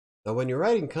Now, when you're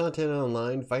writing content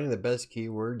online, finding the best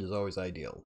keywords is always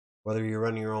ideal. Whether you're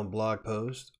running your own blog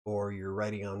post or you're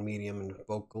writing on Medium and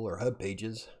Vocal or Hub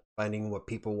pages, finding what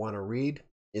people want to read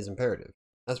is imperative.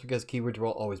 That's because keywords will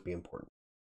always be important.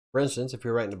 For instance, if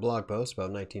you're writing a blog post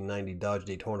about 1990 Dodge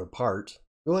Daytona parts,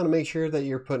 you want to make sure that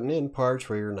you're putting in parts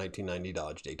for your 1990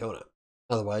 Dodge Daytona.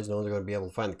 Otherwise, no one's going to be able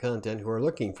to find the content who are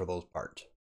looking for those parts.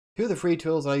 Two of the free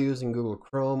tools I use in Google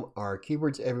Chrome are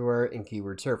Keywords Everywhere and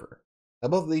Keyword Surfer. Now,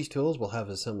 both of these tools will have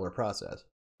a similar process.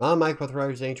 I'm Mike with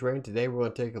WriterSanctuary, and today we're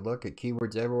going to take a look at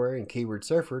Keywords Everywhere and Keyword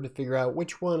Surfer to figure out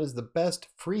which one is the best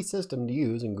free system to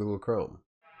use in Google Chrome.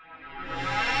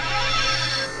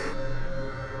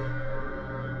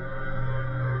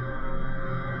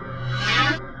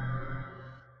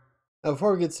 Now,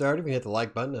 before we get started, you can hit the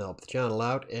like button to help the channel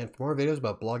out, and for more videos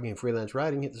about blogging and freelance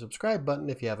writing, hit the subscribe button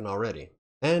if you haven't already.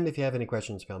 And if you have any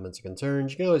questions, comments, or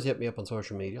concerns, you can always hit me up on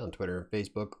social media, on Twitter and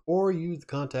Facebook, or use the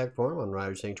contact form on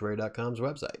WriterSanctuary.com's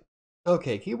website.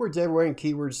 Okay, Keywords Everywhere and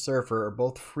Keyword Surfer are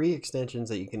both free extensions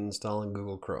that you can install in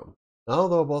Google Chrome. Now,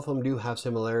 although both of them do have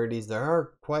similarities, there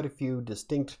are quite a few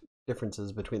distinct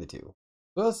differences between the two.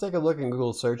 So let's take a look in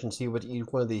Google search and see what each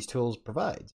one of these tools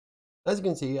provides. As you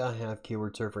can see, I have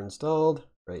Keyword Surfer installed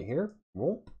right here,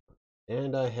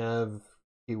 and I have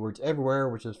Keywords Everywhere,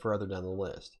 which is further down the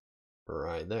list,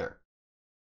 right there.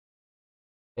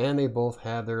 And they both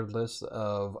have their lists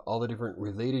of all the different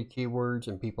related keywords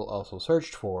and people also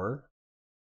searched for.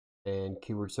 And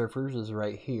Keyword Surfers is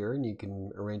right here, and you can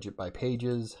arrange it by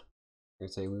pages. You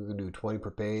can say we can do 20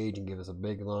 per page and give us a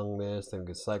big long list, and we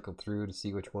can cycle through to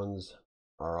see which ones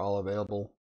are all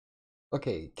available.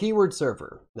 Okay, Keyword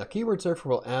Surfer. Now, Keyword Surfer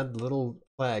will add the little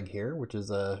flag here, which is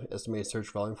a estimated search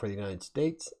volume for the United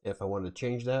States. If I want to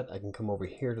change that, I can come over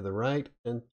here to the right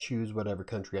and choose whatever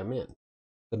country I'm in.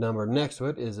 The number next to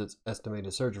it is its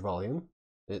estimated search volume.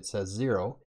 It says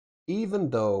 0,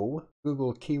 even though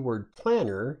Google Keyword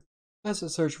Planner has a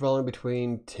search volume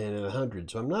between 10 and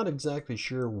 100. So I'm not exactly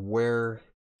sure where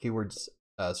Keywords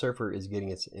Surfer is getting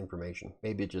its information.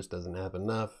 Maybe it just doesn't have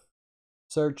enough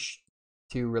search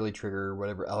to really trigger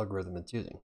whatever algorithm it's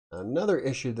using. Another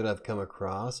issue that I've come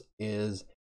across is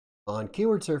on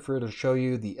Keyword Surfer, it'll show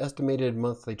you the estimated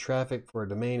monthly traffic for a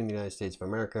domain in the United States of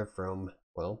America from,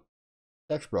 well,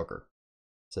 TextBroker.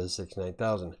 It says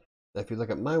 69,000. Now, if you look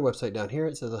at my website down here,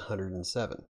 it says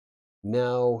 107.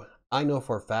 Now, I know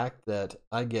for a fact that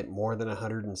I get more than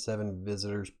 107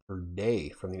 visitors per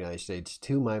day from the United States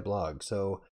to my blog.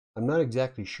 So I'm not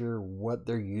exactly sure what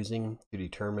they're using to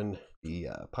determine the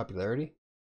popularity.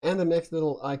 And the next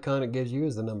little icon it gives you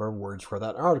is the number of words for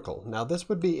that article. Now, this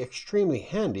would be extremely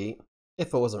handy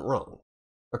if it wasn't wrong.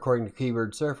 According to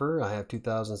Keyword Surfer, I have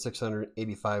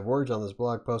 2,685 words on this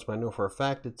blog post, but I know for a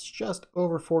fact it's just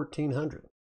over 1,400.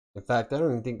 In fact, I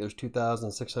don't even think there's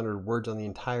 2,600 words on the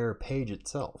entire page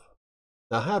itself.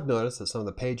 Now, I have noticed that some of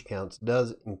the page counts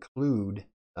does include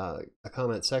a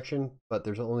comment section, but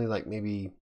there's only like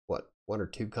maybe, what, 1 or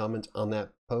 2 comments on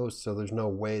that post, so there's no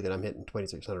way that I'm hitting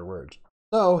 2,600 words.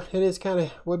 So it is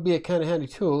would be a kind of handy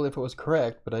tool if it was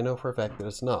correct, but I know for a fact that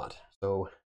it's not. So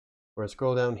we're going to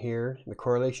scroll down here in the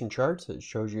correlation charts. It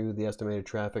shows you the estimated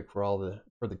traffic for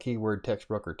the keyword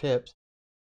TextBroker tips,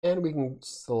 and we can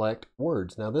select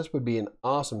words. Now, this would be an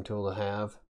awesome tool to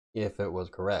have if it was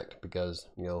correct, because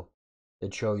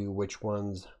it'd show you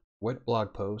what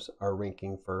blog posts are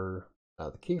ranking for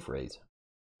the key phrase.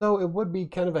 So it would be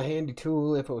kind of a handy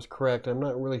tool if it was correct. I'm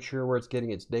not really sure where it's getting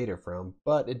its data from,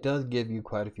 but it does give you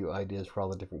quite a few ideas for all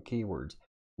the different keywords.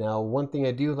 Now, one thing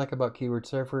I do like about Keyword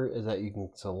Surfer is that you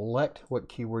can select what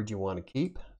keywords you want to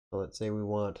keep. So let's say we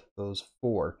want those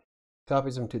 4.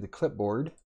 Copies them to the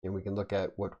clipboard, and we can look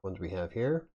at what ones we have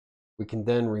here. We can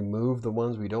then remove the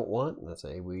ones we don't want. Let's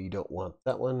say we don't want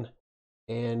that one.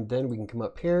 And then we can come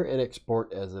up here and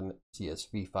export as an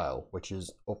CSV file, which is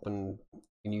open.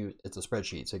 It's a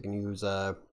spreadsheet, so you can use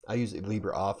I use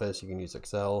LibreOffice, you can use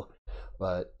Excel,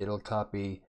 but it'll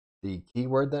copy the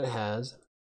keyword that it has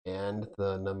and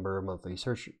the number of monthly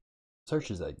searches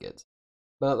that it gets.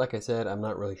 But like I said, I'm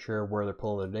not really sure where they're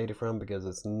pulling their data from, because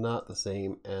it's not the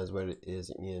same as what it is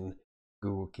in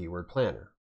Google Keyword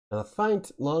Planner. Now, to find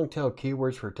long tail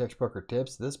keywords for TextBroker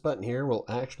tips, this button here will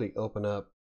actually open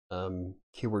up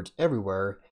Keywords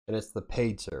Everywhere, and it's the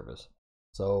paid service.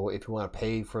 So if you want to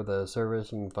pay for the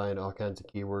service, you can find all kinds of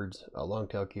keywords, long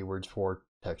tail keywords for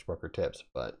TextBroker tips,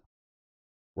 but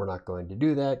we're not going to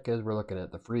do that because we're looking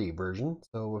at the free version.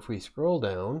 So if we scroll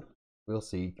down, we'll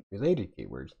see related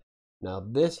keywords. Now,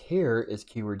 this here is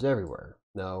Keywords Everywhere.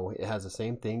 Now, it has the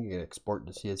same thing. You can export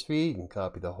to CSV, you can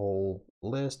copy the whole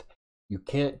list. You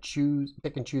can't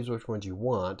pick and choose which ones you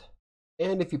want.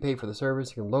 And if you pay for the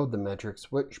service, you can load the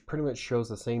metrics, which pretty much shows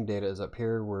the same data as up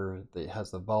here where it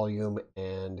has the volume,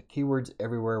 and keywords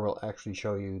everywhere will actually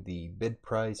show you the bid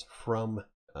price from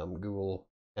Google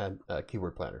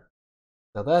Keyword Planner.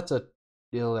 Now that's a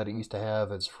deal that it used to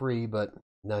have as free, but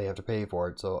now you have to pay for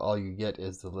it. So all you get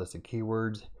is the list of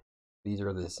keywords. These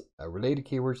are the related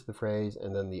keywords to the phrase,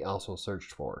 and then the also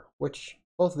searched for, which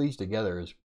both of these together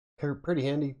is pretty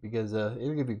handy because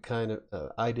it'll give you kind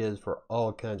of ideas for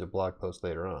all kinds of blog posts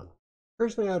later on.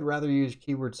 Personally, I'd rather use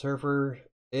Keyword Surfer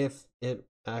if it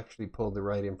actually pulled the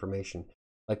right information.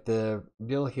 Like the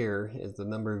deal here is the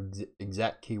number of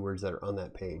exact keywords that are on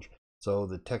that page. So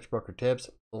the text broker tips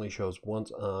only shows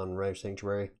once on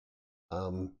WriterSanctuary.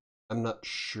 I'm not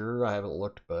sure, I haven't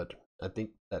looked, but I think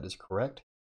that is correct.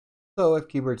 So if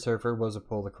Keyword Surfer was to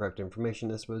pull the correct information,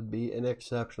 this would be an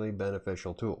exceptionally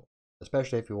beneficial tool,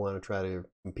 especially if you want to try to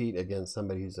compete against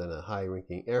somebody who's in a high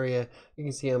ranking area. You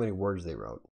can see how many words they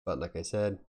wrote. But like I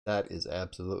said, that is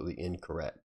absolutely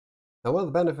incorrect. Now, one of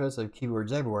the benefits of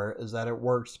Keywords Everywhere is that it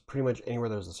works pretty much anywhere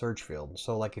there's a search field.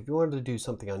 So like if you wanted to do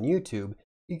something on YouTube,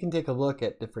 you can take a look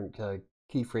at different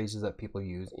key phrases that people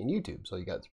use in YouTube. So you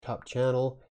got top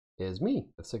channel is me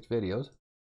with 6 videos.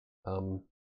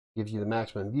 Gives you the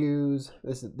maximum views.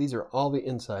 These are all the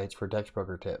insights for text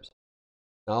broker tips.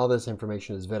 Now, all this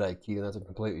information is vidIQ, and that's a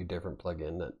completely different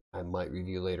plugin that I might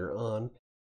review later on.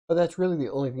 But that's really the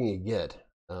only thing you get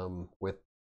with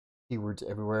Keywords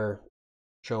Everywhere,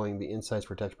 showing the insights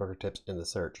for text broker tips in the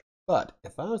search. But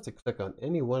if I was to click on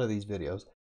any one of these videos,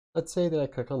 let's say that I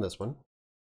click on this one.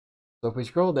 So if we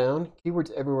scroll down,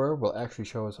 Keywords Everywhere will actually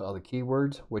show us all the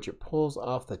keywords, which it pulls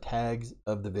off the tags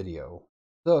of the video.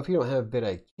 So if you don't have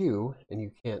vidIQ and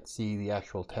you can't see the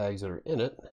actual tags that are in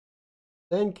it,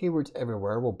 then Keywords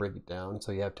Everywhere will break it down.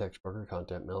 So you have text broker,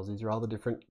 content mills. These are all the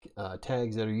different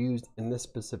tags that are used in this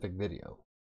specific video.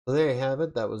 So there you have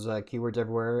it. That was Keywords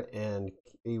Everywhere and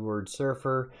Keyword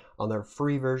Surfer on their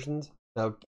free versions.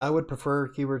 Now, I would prefer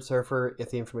Keyword Surfer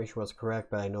if the information was correct,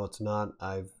 but I know it's not.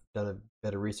 I've done a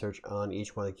bit of research on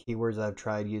each one of the keywords I've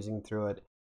tried using through it,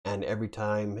 and every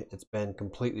time it's been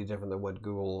completely different than what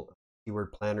Google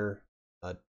Keyword Planner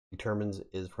determines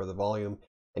is for the volume.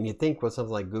 And you'd think with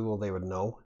something like Google they would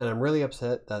know. And I'm really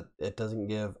upset that it doesn't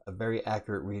give a very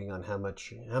accurate reading on how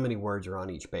many words are on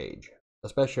each page,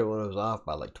 especially when it was off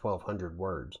by like 1,200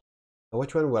 words. Now,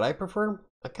 which one would I prefer?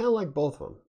 I kind of like both of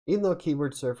them. Even though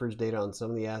Keyword Surfer's data on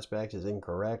some of the aspects is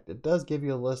incorrect, it does give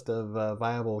you a list of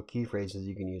viable key phrases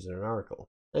you can use in an article.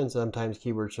 And sometimes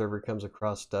Keyword Surfer comes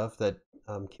across stuff that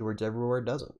Keywords Everywhere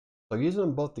doesn't. So using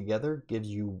them both together gives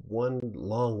you one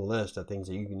long list of things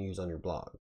that you can use on your blog.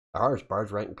 The hardest part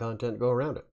is writing content to go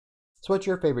around it. So what's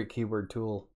your favorite keyword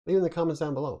tool? Leave in the comments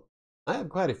down below. I have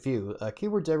quite a few.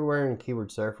 Keywords Everywhere and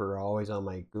Keyword Surfer are always on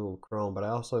my Google Chrome, but I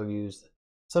also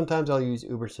sometimes I'll use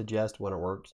Ubersuggest when it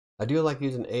works. I do like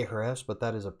using Ahrefs, but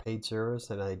that is a paid service,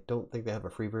 and I don't think they have a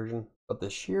free version. But the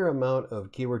sheer amount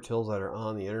of keyword tools that are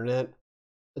on the internet,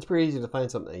 it's pretty easy to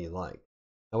find something that you like.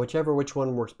 Now, which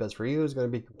one works best for you is going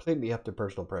to be completely up to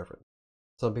personal preference.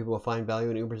 Some people will find value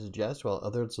in Ubersuggest, while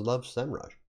others love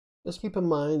SEMrush. Just keep in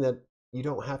mind that you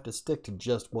don't have to stick to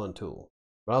just one tool.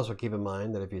 But also keep in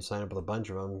mind that if you sign up with a bunch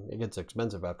of them, it gets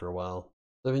expensive after a while.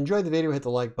 So if you enjoyed the video, hit the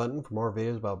like button. For more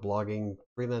videos about blogging,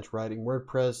 freelance writing,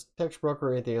 WordPress, text broker,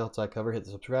 or anything else I cover, hit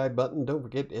the subscribe button. Don't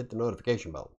forget to hit the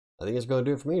notification bell. I think it's going to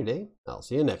do it for me today. I'll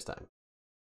see you next time.